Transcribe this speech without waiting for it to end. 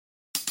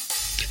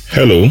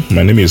Hello,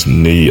 my name is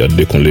Nei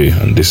Adekunle,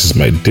 and this is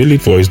my daily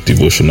voice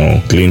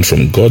devotional gleaned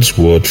from God's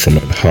word from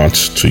my heart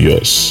to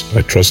yours.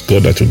 I trust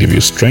God that it will give you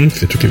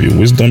strength, it will give you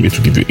wisdom, it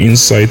will give you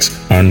insight,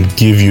 and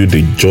give you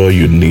the joy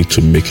you need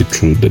to make it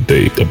through the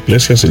day. God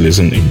bless you as you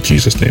listen in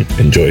Jesus' name.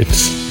 Enjoy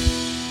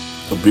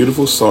it. A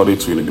beautiful Saturday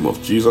to you in the name of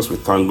Jesus. We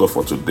thank God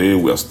for today.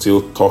 We are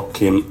still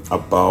talking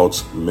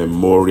about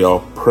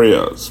memorial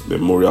prayers.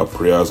 Memorial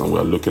prayers, and we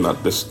are looking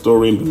at the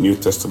story in the New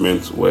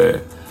Testament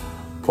where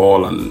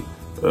Paul and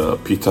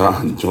Peter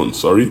and John,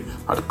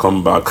 had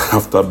come back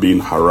after being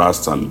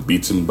harassed and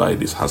beaten by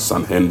this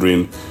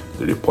Sanhedrin.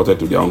 They reported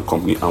to their own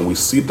company, and we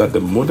see that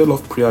the model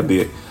of prayer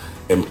they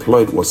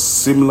employed was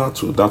similar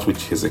to that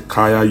which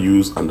Hezekiah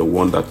used and the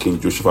one that King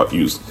Joshua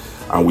used,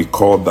 and we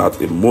call that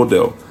a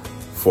model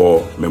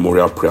for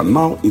memorial prayer.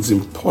 Now, it's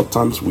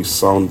important we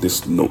sound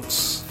these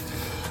notes.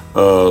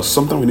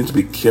 Sometimes we need to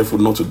be careful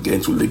not to get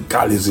into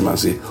legalism and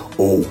say,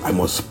 oh, I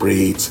must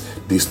pray it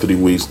these 3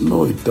 ways.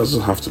 No, it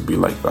doesn't have to be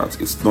like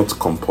that. It's not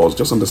compulsory.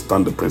 Just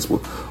understand the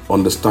principle.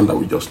 Understand that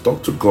we just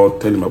talk to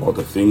God, tell him about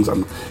the things,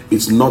 and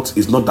it's not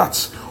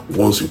that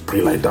once you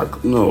pray like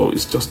that. No,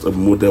 it's just a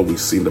model we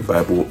see in the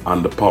Bible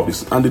and the power of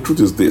this. And the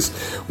truth is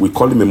this, we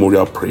call it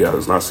memorial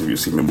prayers. Now, if you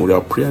see memorial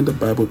prayer in the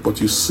Bible,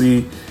 but you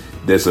see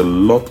there's a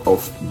lot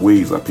of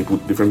ways that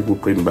different people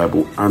pray in the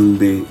Bible, and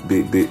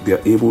they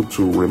are able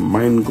to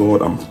remind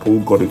God and pull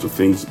God into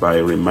things by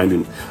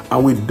reminding him.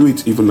 And we do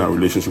it even in our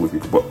relationship with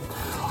people. But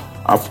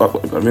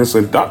having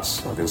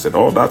said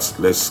all that,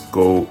 let's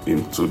go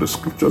into the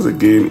scriptures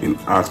again in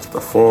Acts chapter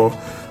 4,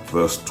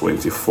 verse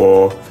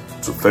 24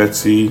 to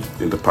 30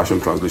 in the Passion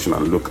Translation,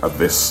 and look at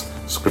this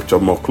scripture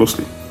more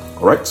closely.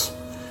 All right.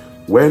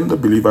 When the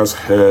believers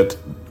heard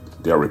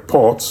their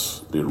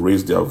reports, they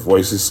raised their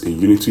voices in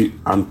unity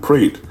and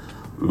prayed,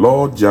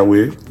 Lord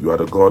Yahweh, you are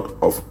the God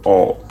of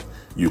all.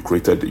 You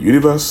created the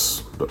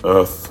universe, the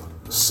earth,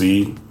 the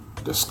sea,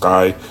 the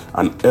sky,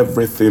 and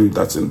everything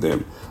that's in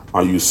them.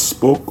 And you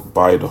spoke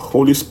by the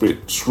Holy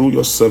Spirit through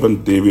your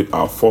servant David,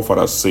 our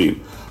forefather,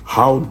 saying,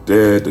 how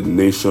dare the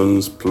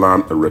nations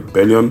plan a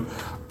rebellion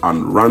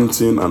and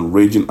ranting and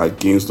raging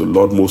against the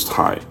Lord Most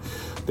High.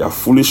 Their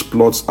foolish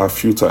plots are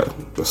futile.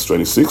 Verse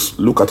 26,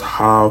 look at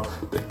how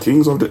the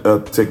kings of the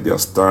earth take their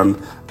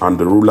stand, and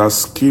the rulers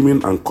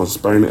scheming and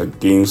conspiring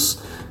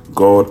against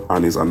God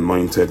and his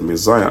anointed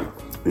Messiah.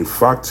 In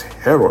fact,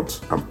 Herod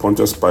and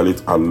Pontius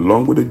Pilate,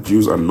 along with the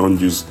Jews and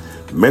non-Jews,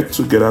 met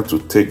together to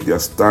take their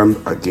stand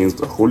against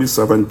the holy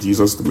servant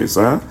Jesus the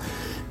Messiah.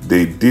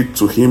 They did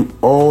to him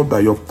all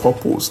that your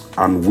purpose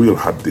and will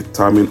had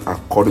determined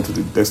according to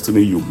the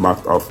destiny you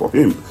marked out for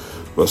him.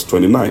 Verse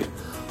 29,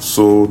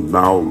 so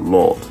now,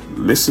 Lord,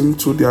 listen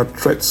to their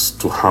threats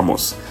to harm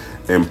us.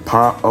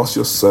 Empower us,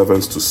 your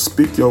servants, to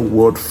speak your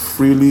word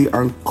freely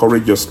and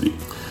courageously.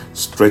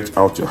 Stretch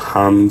out your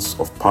hands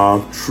of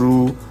power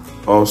through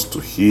us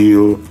to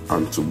heal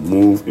and to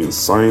move in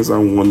signs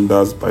and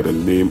wonders by the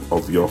name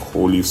of your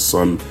holy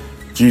Son,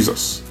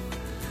 Jesus.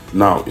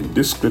 Now, in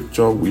this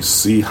scripture, we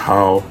see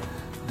how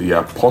the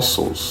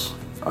apostles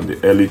and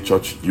the early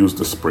church used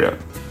this prayer.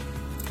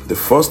 The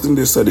first thing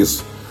they said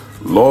is,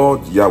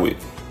 Lord Yahweh,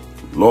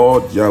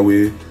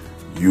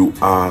 you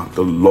are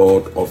the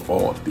Lord of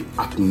all. They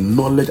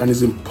acknowledge, and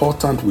it's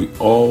important we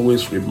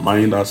always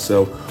remind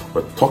ourselves,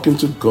 we're talking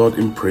to God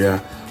in prayer,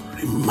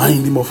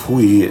 remind him of who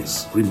he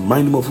is.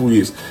 Remind him of who he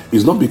is.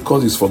 It's not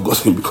because he's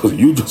forgotten, because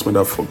you just might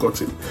have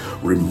forgotten.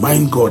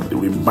 Remind God,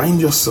 remind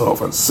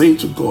yourself, and say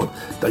to God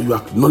that you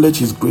acknowledge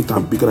he's greater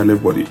and bigger than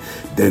everybody.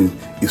 Then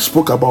he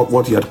spoke about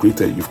what he had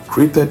created. You've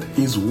created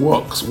his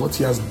works, what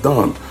he has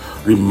done.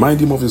 Remind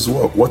him of his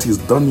work, what he's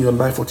done in your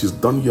life, what he's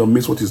done in your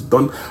midst, what he's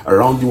done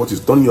around you, what he's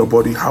done in your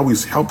body, how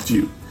he's helped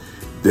you.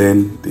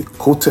 Then they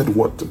quoted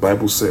what the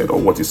Bible said, or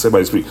what he said by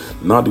his Spirit.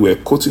 Now they were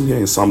quoting here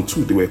in Psalm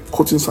 2. They were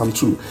quoting Psalm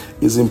 2.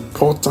 It's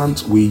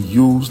important we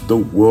use the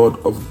word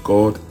of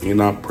God in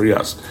our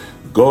prayers.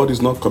 God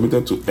is not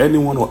committed to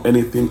anyone or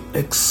anything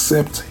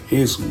except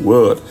his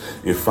word.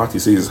 In fact, he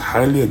says he's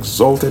highly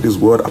exalted his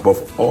word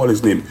above all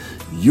his name.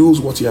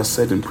 Use what he has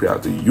said in prayer.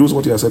 Use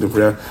what he has said in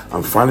prayer.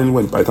 And finally,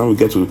 by the time we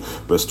get to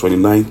verse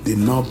 29, they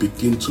now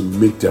begin to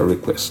make their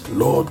request.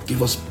 Lord,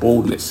 give us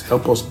boldness.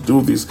 Help us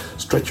do this.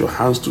 Stretch your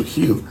hands to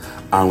heal.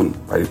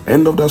 And by the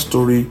end of that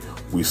story,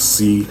 we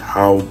see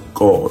how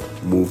God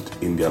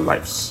moved in their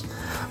lives.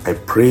 I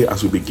pray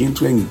as we begin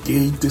to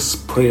engage these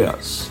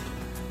prayers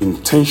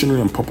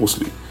intentionally and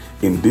purposely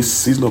in this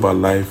season of our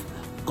life,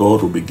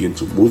 God will begin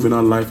to move in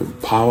our life in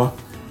power,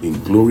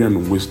 in glory, and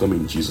in wisdom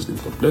in Jesus' name.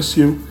 God bless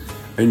you.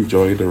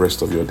 Enjoy the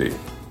rest of your day.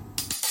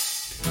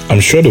 I'm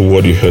sure the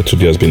word you heard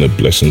today has been a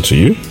blessing to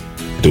you.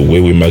 The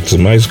way we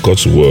maximize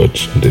God's word,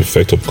 the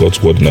effect of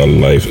God's word in our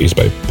life, is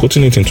by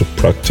putting it into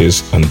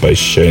practice and by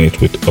sharing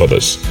it with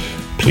others.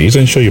 Please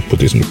ensure you put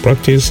this into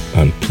practice,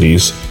 and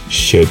please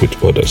share it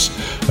with others.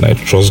 And I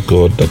trust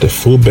God that the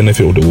full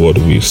benefit of the word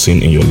will be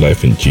seen in your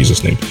life in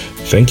Jesus' name.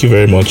 Thank you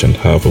very much, and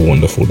have a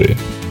wonderful day.